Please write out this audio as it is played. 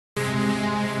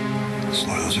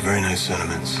Lord, those are very nice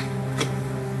sentiments.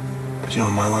 But you know,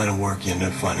 in my line of work, you end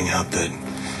up finding out that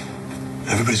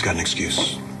everybody's got an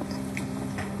excuse.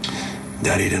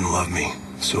 Daddy didn't love me,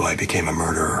 so I became a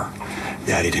murderer.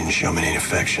 Daddy didn't show me any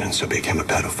affection, so I became a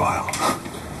pedophile.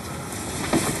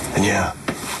 And yeah,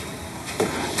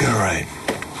 you're right.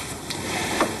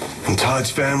 When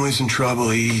Todd's family's in trouble,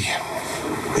 he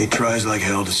tries like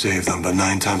hell to save them, but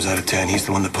 9 times out of 10, he's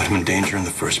the one that put him in danger in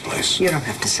the first place. You don't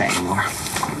have to say anymore.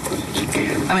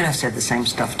 I mean, I've said the same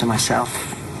stuff to myself.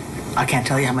 I can't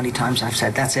tell you how many times I've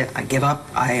said, that's it, I give up,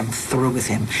 I am through with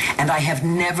him. And I have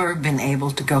never been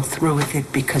able to go through with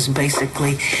it because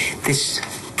basically this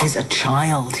is a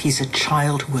child. He's a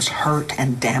child who was hurt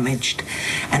and damaged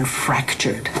and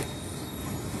fractured.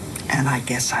 And I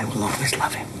guess I will always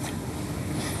love him.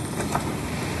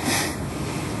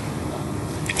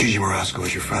 Gigi Marasco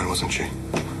was your friend, wasn't she?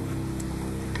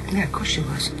 Yeah, of course she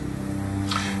was.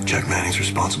 Jack Manning's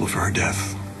responsible for her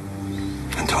death,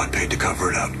 and Todd paid to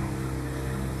cover it up.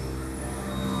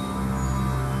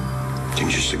 Can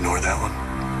you just ignore that one?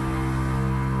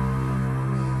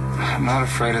 I'm not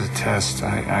afraid of the test.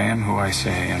 I am who I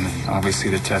say I am, and obviously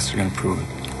the tests are going to prove it.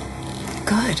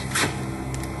 Good.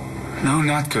 No,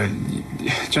 not good.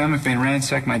 John McBain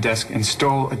ransacked my desk and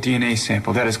stole a DNA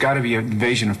sample. That has got to be an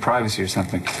invasion of privacy or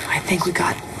something. I think we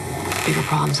got bigger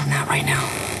problems than that right now.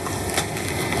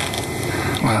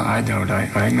 Well, I don't.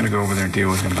 I'm going to go over there and deal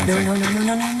with him, I think.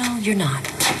 No, you're not.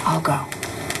 I'll go.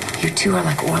 You two are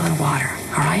like oil and water,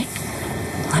 all right?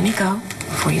 Let me go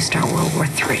before you start World War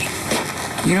III.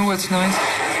 You know what's nice?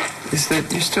 Is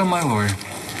that you're still my lawyer,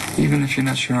 even if you're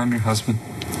not sure I'm your husband.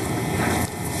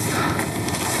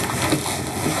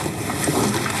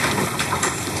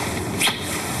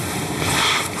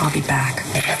 I'll be back.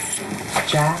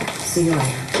 Jack, see you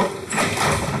later.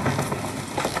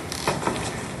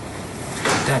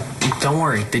 Dad, don't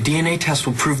worry. The DNA test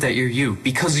will prove that you're you,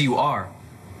 because you are.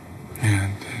 Yeah.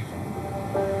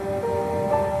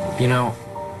 You know,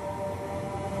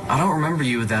 I don't remember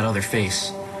you with that other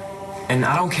face. And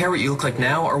I don't care what you look like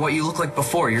now or what you look like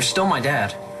before. You're still my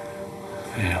dad.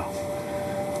 Yeah.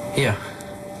 Yeah.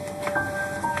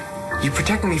 You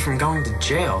protected me from going to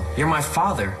jail. You're my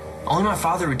father. Only my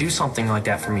father would do something like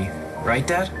that for me. Right,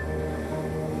 Dad?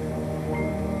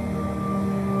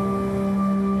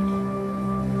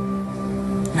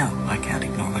 No, I can't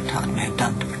ignore what Todd may have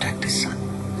done to protect his son.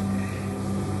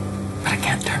 But I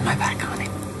can't turn my back on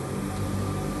him.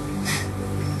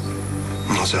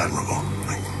 That's admirable.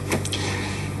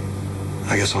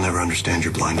 I guess I'll never understand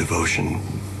your blind devotion.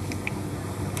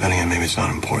 Then again, maybe it's not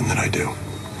important that I do.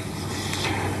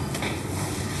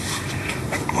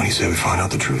 What do you say we find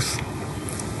out the truth?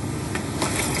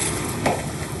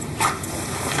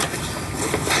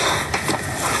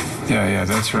 Yeah,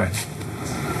 that's right.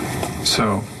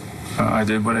 So, I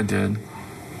did what I did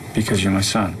because you're my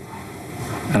son.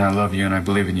 And I love you and I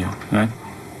believe in you, right?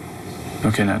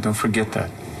 Okay, now don't forget that.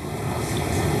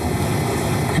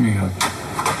 Give me a hug.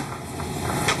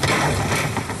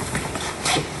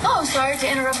 Oh, sorry to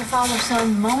interrupt a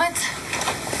father-son moment.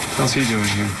 How's he doing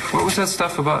here? What was that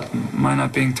stuff about my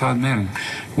not being Todd Manning?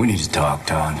 We need to talk,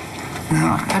 Todd.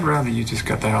 No, I'd rather you just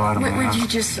got the hell out of my house. Would you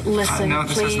just listen, No,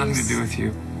 this has nothing to do with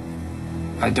you.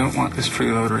 I don't want this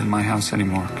freeloader in my house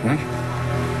anymore, okay?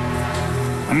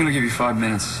 I'm going to give you 5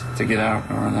 minutes to get out,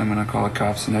 or I'm going to call the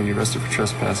cops and have you arrested for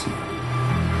trespassing.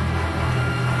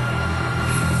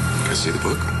 Can I see the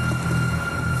book?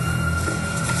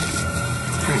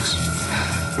 Thanks.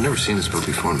 I've never seen this book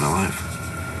before in my life.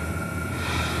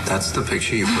 That's the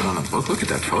picture you put on the book? Look at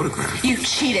that photograph. You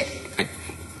cheated.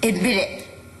 Admit it.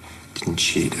 Didn't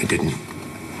cheat. I didn't.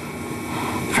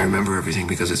 I remember everything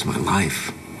because it's my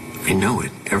life. I know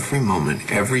it. Every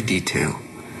moment, every detail.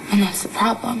 And that's the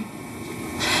problem.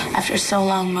 After so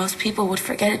long, most people would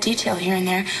forget a detail here and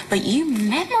there, but you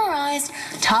memorized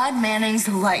Todd Manning's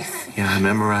life. Yeah, I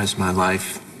memorized my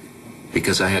life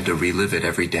because I had to relive it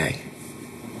every day.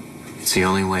 It's the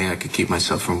only way I could keep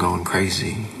myself from going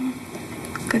crazy.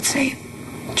 Good save.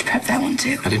 Did you prep that one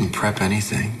too? I didn't prep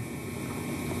anything.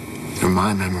 They're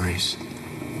my memories.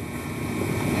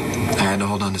 I had to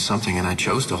hold on to something, and I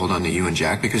chose to hold on to you and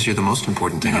Jack because you're the most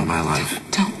important thing in my life.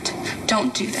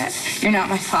 Don't do that. You're not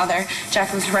my father.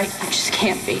 Jack was right. You just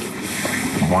can't be.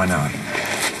 Why not?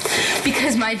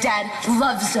 Because my dad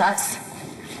loves us.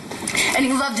 And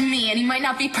he loved me, and he might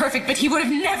not be perfect, but he would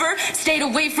have never stayed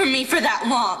away from me for that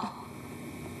long.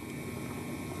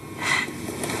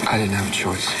 I didn't have a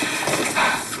choice.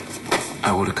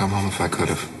 I would have come home if I could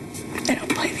have. I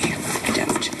don't blame you. I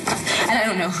don't. And I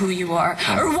don't know who you are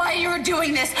or why you're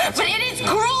doing this, but it is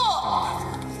cruel.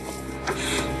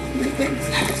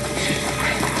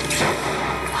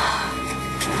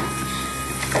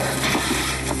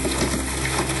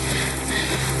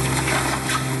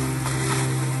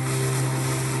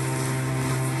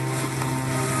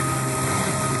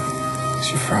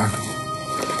 frog.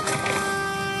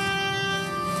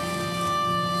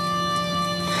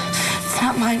 It's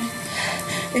not mine.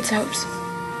 It's Hope's.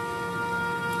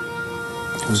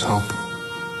 Who's Hope?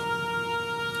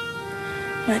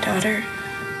 My daughter.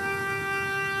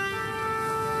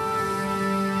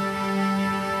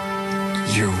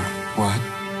 You what?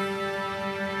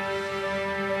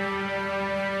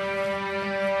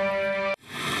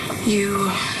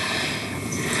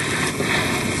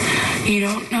 You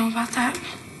don't know about that?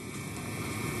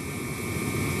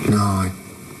 No,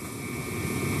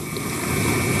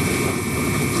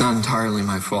 not entirely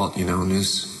my fault, you know.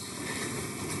 News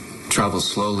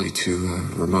travels slowly to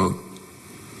remote,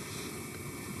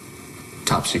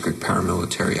 top-secret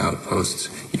paramilitary outposts.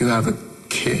 You have a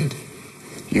kid.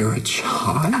 You're a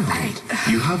child.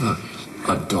 You have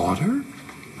a daughter?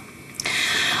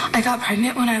 I got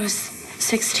pregnant when I was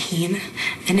 16,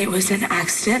 and it was an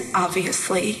accident,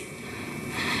 obviously.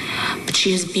 But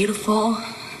she is beautiful.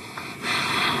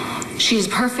 She is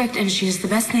perfect, and she is the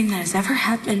best thing that has ever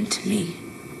happened to me.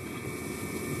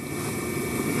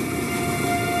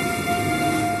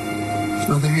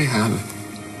 Well, there you have it.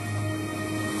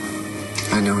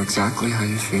 I know exactly how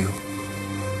you feel.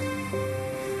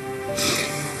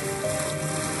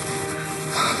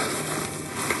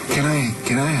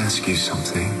 Can I ask you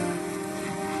something?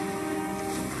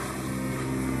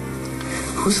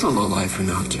 Who's the lowlife who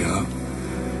knocked you up?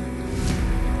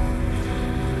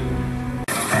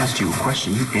 I asked you a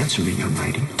question. You answered me, young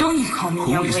lady. Don't you call me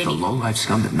young Who is lady. the lowlife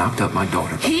scum that knocked up my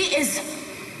daughter? He is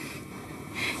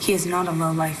not a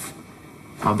lowlife.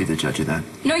 I'll be the judge of that.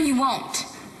 No, you won't.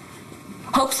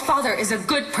 Hope's father is a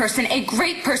good person, a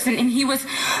great person, and he was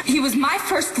my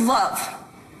first love.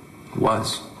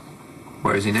 Was.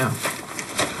 Where is he now?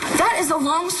 That is a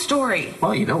long story.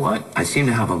 Well, you know what? I seem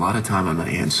to have a lot of time on my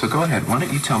hands, so go ahead. Why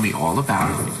don't you tell me all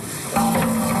about it?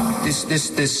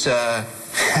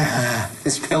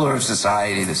 This pillar of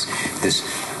society, this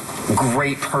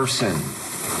great person.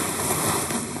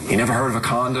 You never heard of a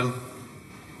condom?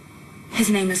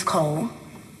 His name is Cole.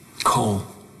 Cole.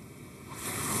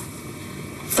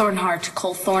 Thornhart.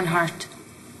 Cole Thornhart.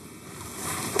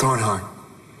 Thornhart.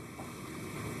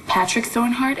 Patrick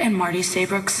Thornhart and Marty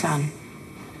Saybrook's son.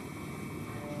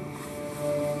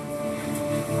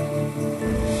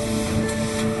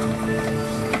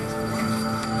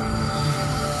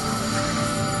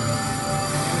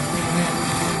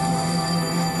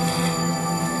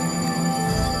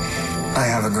 I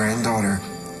have a granddaughter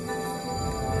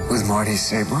with Marty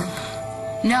Saybrook.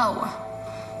 No.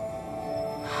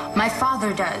 My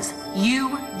father does.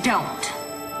 You don't.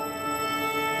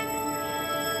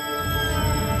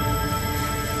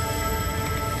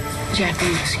 Jack, will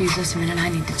you excuse us a minute? I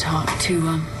need to talk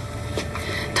to,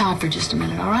 Todd for just a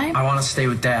minute, all right? I want to stay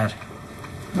with Dad.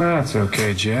 That's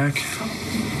okay, Jack.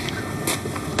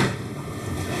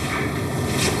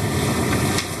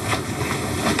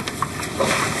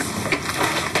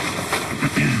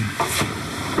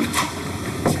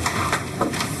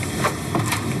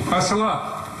 Hustle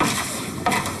up.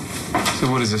 So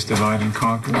what is this, divide and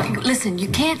conquer? Listen, you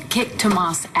can't kick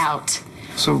Tomas out.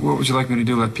 So what would you like me to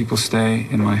do? Let people stay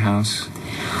in my house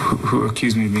who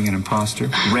accuse me of being an imposter?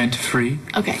 Rent-free?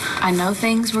 Okay, I know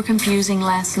things were confusing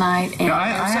last night, and Yeah,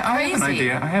 I have an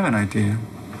idea. I have an idea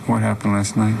what happened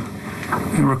last night.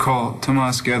 I recall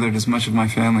Tomas gathered as much of my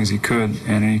family as he could,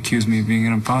 and he accused me of being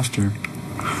an imposter.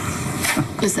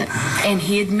 Listen, and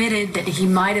he admitted that he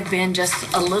might have been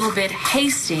just a little bit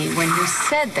hasty when he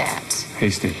said that.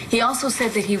 Hasty. He also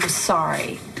said that he was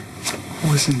sorry.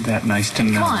 Wasn't that nice to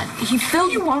know? Come on, he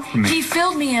filled you want from me? He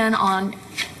filled me in on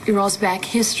your Rosback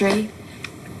history,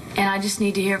 and I just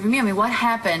need to hear from you. I mean, what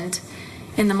happened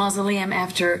in the mausoleum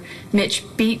after Mitch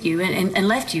beat you and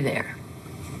left you there?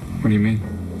 What do you mean?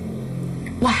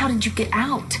 Well, how did you get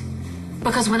out?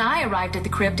 Because when I arrived at the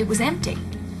crypt, it was empty.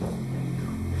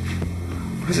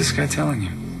 What is this guy telling you?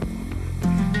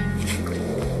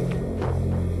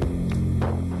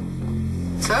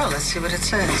 So, let's see what it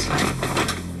says.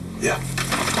 Yeah.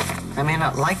 I may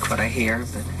not like what I hear,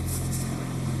 but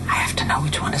I have to know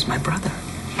which one is my brother.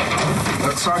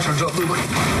 Sergeant, Don't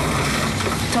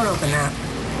open that.